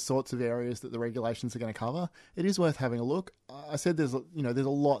the sorts of areas that the regulations are going to cover, it is worth having a look. I said there's a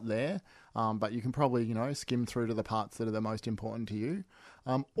lot there, but you can probably skim through to the parts that are the most important to you,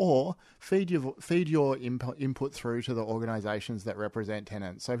 or feed your input through to the organisations that represent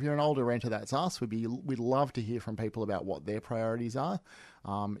tenants. So if you're an older renter, that's us. We'd love to hear from people about what their priorities are.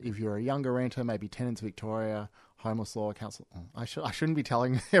 If you're a younger renter, maybe Tenants Victoria, Homeless Law Council. I shouldn't be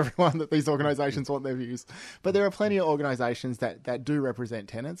telling everyone that these organisations want their views, but there are plenty of organisations that do represent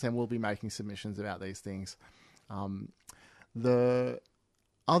tenants, and will be making submissions about these things. The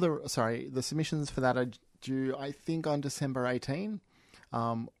submissions for that are due, I think, on December 18.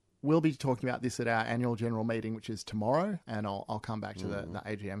 We'll be talking about this at our annual general meeting, which is tomorrow, and I'll come back to the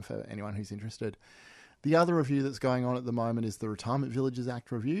AGM for anyone who's interested. The other review that's going on at the moment is the Retirement Villages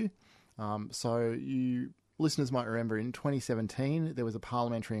Act review. So you listeners might remember in 2017, there was a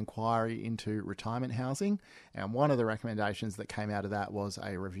parliamentary inquiry into retirement housing, and one of the recommendations that came out of that was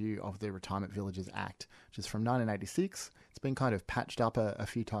a review of the Retirement Villages Act, which is from 1986. It's been kind of patched up a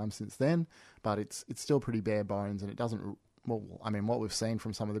few times since then, but it's still pretty bare bones, and it doesn't... Well, I mean, what we've seen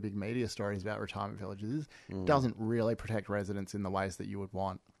from some of the big media stories about retirement villages is it doesn't really protect residents in the ways that you would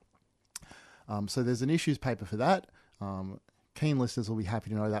want. So there's an issues paper for that. Keen listeners will be happy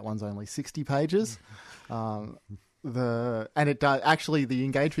to know that one's only 60 pages. The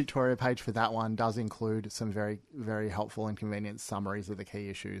Engage Victoria page for that one does include some very, very helpful and convenient summaries of the key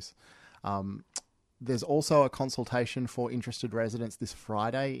issues. There's also a consultation for interested residents this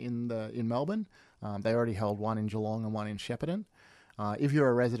Friday in Melbourne. They already held one in Geelong and one in Shepparton. If you're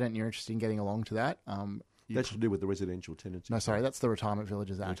a resident and you're interested in getting along to that, that's to do with the residential tenancy. No, sorry, that's the Retirement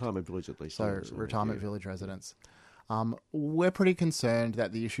Villages Act. Retirement Village, at least. So retirement village residents. We're pretty concerned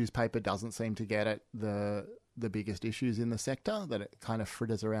that the issues paper doesn't seem to get at the biggest issues in the sector, that it kind of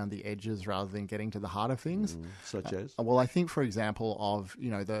fritters around the edges rather than getting to the heart of things. Such as? Well, I think, for example, of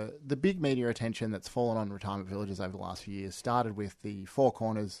the big media attention that's fallen on retirement villages over the last few years started with the Four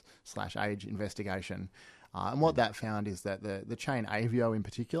Corners/Age investigation. And what that found is that the chain Avio in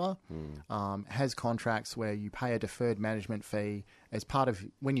particular has contracts where you pay a deferred management fee as part of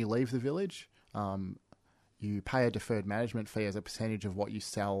when you leave the village. You pay a deferred management fee as a percentage of what you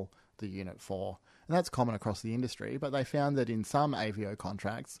sell the unit for. And that's common across the industry, but they found that in some Avio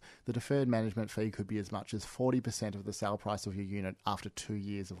contracts, the deferred management fee could be as much as 40% of the sale price of your unit after 2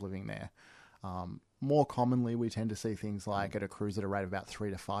 years of living there. More commonly, we tend to see things like it accrues at a rate of about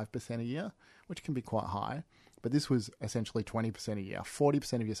 3 to 5% a year, which can be quite high. But this was essentially 20% a year,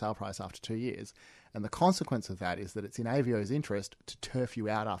 40% of your sale price after 2 years. And the consequence of that is that it's in Avio's interest to turf you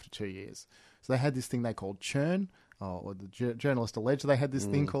out after 2 years. So they had this thing they called churn, or the journalist alleged they had this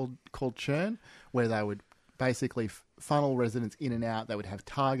thing called churn, where they would basically funnel residents in and out. They would have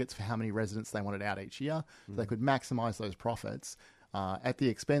targets for how many residents they wanted out each year. So they could maximise those profits at the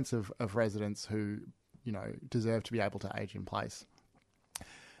expense of residents who, deserve to be able to age in place.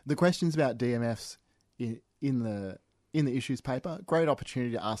 The questions about DMFs in the issues paper, great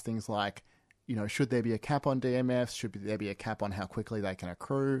opportunity to ask things like, should there be a cap on DMFs? Should there be a cap on how quickly they can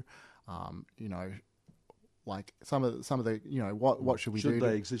accrue? Like some of the what should we do? Should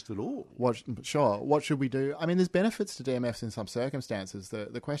they exist at all? What should we do? I mean, there's benefits to DMFs in some circumstances.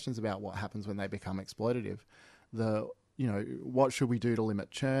 The questions about what happens when they become exploitative. What should we do to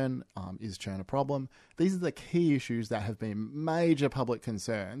limit churn? Is churn a problem? These are the key issues that have been major public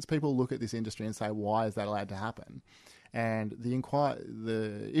concerns. People look at this industry and say, why is that allowed to happen? And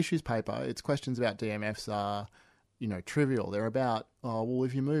the issues paper, its questions about DMFs are, trivial. They're about,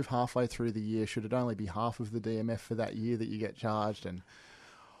 if you move halfway through the year, should it only be half of the DMF for that year that you get charged? And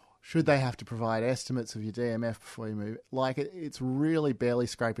should they have to provide estimates of your DMF before you move? Like, it's really barely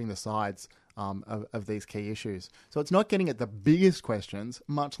scraping the sides of these key issues. So it's not getting at the biggest questions,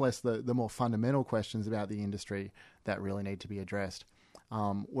 much less the more fundamental questions about the industry that really need to be addressed.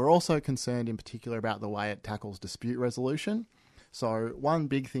 We're also concerned in particular about the way it tackles dispute resolution. So one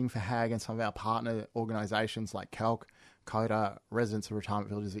big thing for HAG and some of our partner organisations like CALC, CODA, Residents of Retirement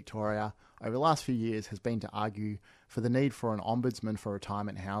Villages Victoria, over the last few years has been to argue for the need for an ombudsman for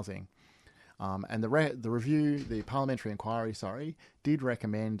retirement housing. And the parliamentary inquiry, did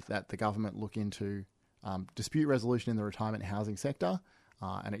recommend that the government look into dispute resolution in the retirement housing sector,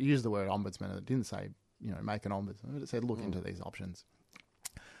 and it used the word ombudsman, and it didn't say, make an ombudsman, but it said look into these options.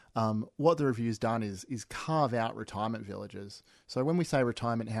 What the review's done is carve out retirement villages. So when we say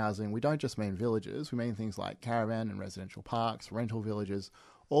retirement housing, we don't just mean villages, we mean things like caravan and residential parks, rental villages,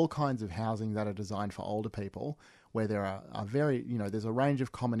 all kinds of housing that are designed for older people, where there are there's a range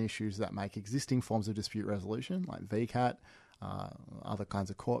of common issues that make existing forms of dispute resolution, like VCAT, other kinds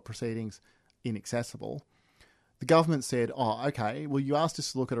of court proceedings, inaccessible. The government said, okay, well, you asked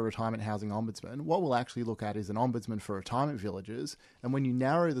us to look at a retirement housing ombudsman. What we'll actually look at is an ombudsman for retirement villages. And when you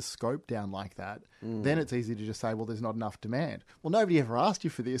narrow the scope down like that, then it's easy to just say, well, there's not enough demand. Well, nobody ever asked you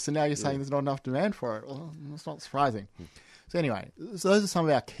for this, and now you're saying there's not enough demand for it. Well, that's not surprising. So anyway, so those are some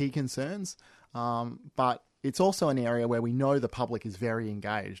of our key concerns. But it's also an area where we know the public is very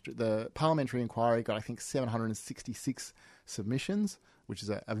engaged. The parliamentary inquiry got, I think, 766 submissions, which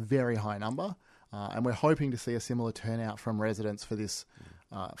is a very high number. And we're hoping to see a similar turnout from residents for this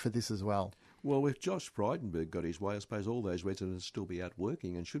as well. Well, if Josh Frydenberg got his way, I suppose all those residents still be out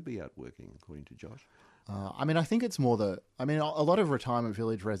working and should be out working, according to Josh. I think it's more a lot of retirement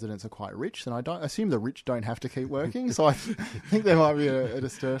village residents are quite rich, and I assume the rich don't have to keep working, so I think there might be a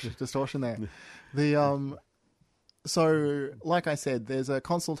distortion there. So, like I said, there's a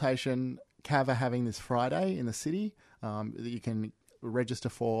consultation CAV are having this Friday in the city that you can register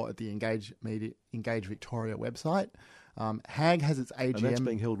for at the Engage Victoria website. HAG has its AGM. And that's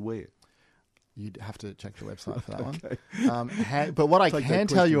being held where? You'd have to check the website for that Okay. one. But what I can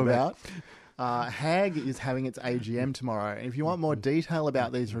tell you about, HAG is having its AGM tomorrow. And if you want more detail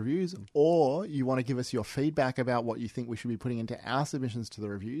about these reviews, or you want to give us your feedback about what you think we should be putting into our submissions to the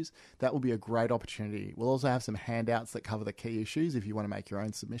reviews, that will be a great opportunity. We'll also have some handouts that cover the key issues if you want to make your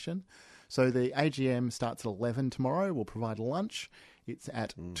own submission. So the AGM starts at 11 tomorrow. We'll provide lunch. It's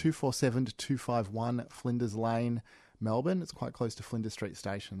at 247 to 251 Flinders Lane, Melbourne. It's quite close to Flinders Street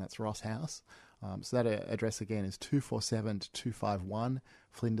Station. That's Ross House. So that address again is 247 to 251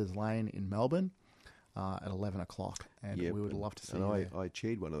 Flinders Lane in Melbourne at 11 o'clock. And we would love to see you there. I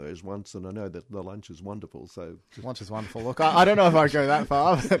chaired one of those once, and I know that the lunch is wonderful. So lunch is wonderful. Look, I don't know if I'd go that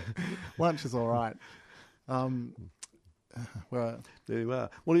far, but lunch is all right. Well, there you are.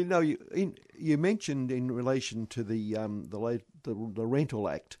 Well, you mentioned in relation to the Rental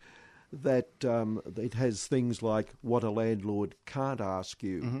Act that it has things like what a landlord can't ask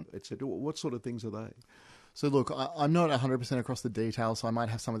you, etc. What sort of things are they? So look, I'm not 100% across the details, so I might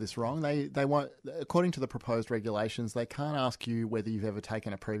have some of this wrong. They won't, according to the proposed regulations, they can't ask you whether you've ever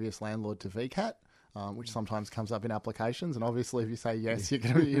taken a previous landlord to VCAT. Which sometimes comes up in applications, and obviously if you say yes, you're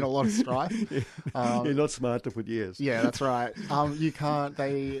going to be in a lot of strife. You're not smart to put yes. Yeah, that's right.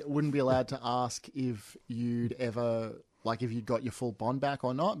 They wouldn't be allowed to ask if you'd ever, if you'd got your full bond back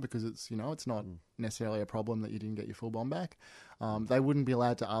or not, because it's not necessarily a problem that you didn't get your full bond back. They wouldn't be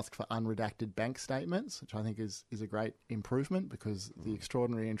allowed to ask for unredacted bank statements, which I think is a great improvement, because the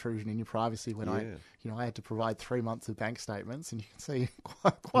extraordinary intrusion in your privacy when I had to provide 3 months of bank statements, and you can see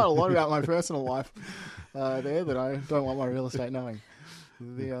quite a lot about my personal life there that I don't want my real estate knowing.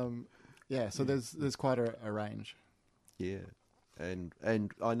 So there's quite a range. Yeah, and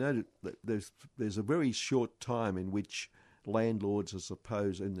I know that there's a very short time in which landlords are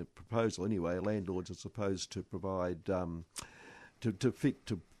supposed, in the proposal anyway, landlords are supposed to provide to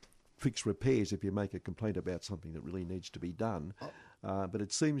fix repairs if you make a complaint about something that really needs to be done. But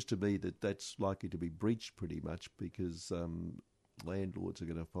it seems to me that that's likely to be breached pretty much, because landlords are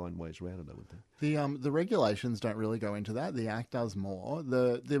going to find ways around it, I would think. The regulations don't really go into that. The Act does more.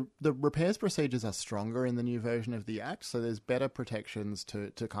 The repairs procedures are stronger in the new version of the Act, so there's better protections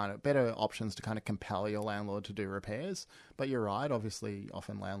to kind of better options to kind of compel your landlord to do repairs. But you're right, obviously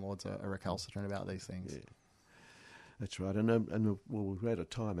often landlords are recalcitrant about these things. Yeah. That's right, and we're out of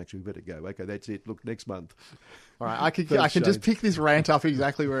time. Actually, we better go. Okay, that's it. Look, next month. All right, I can just pick this rant up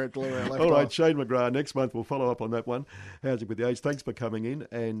exactly where it left off. All right, Shane McGrath. Next month we'll follow up on that one. Housing with the Age. Thanks for coming in,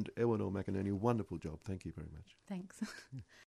 and Eleanor McInerney. Wonderful job. Thank you very much. Thanks.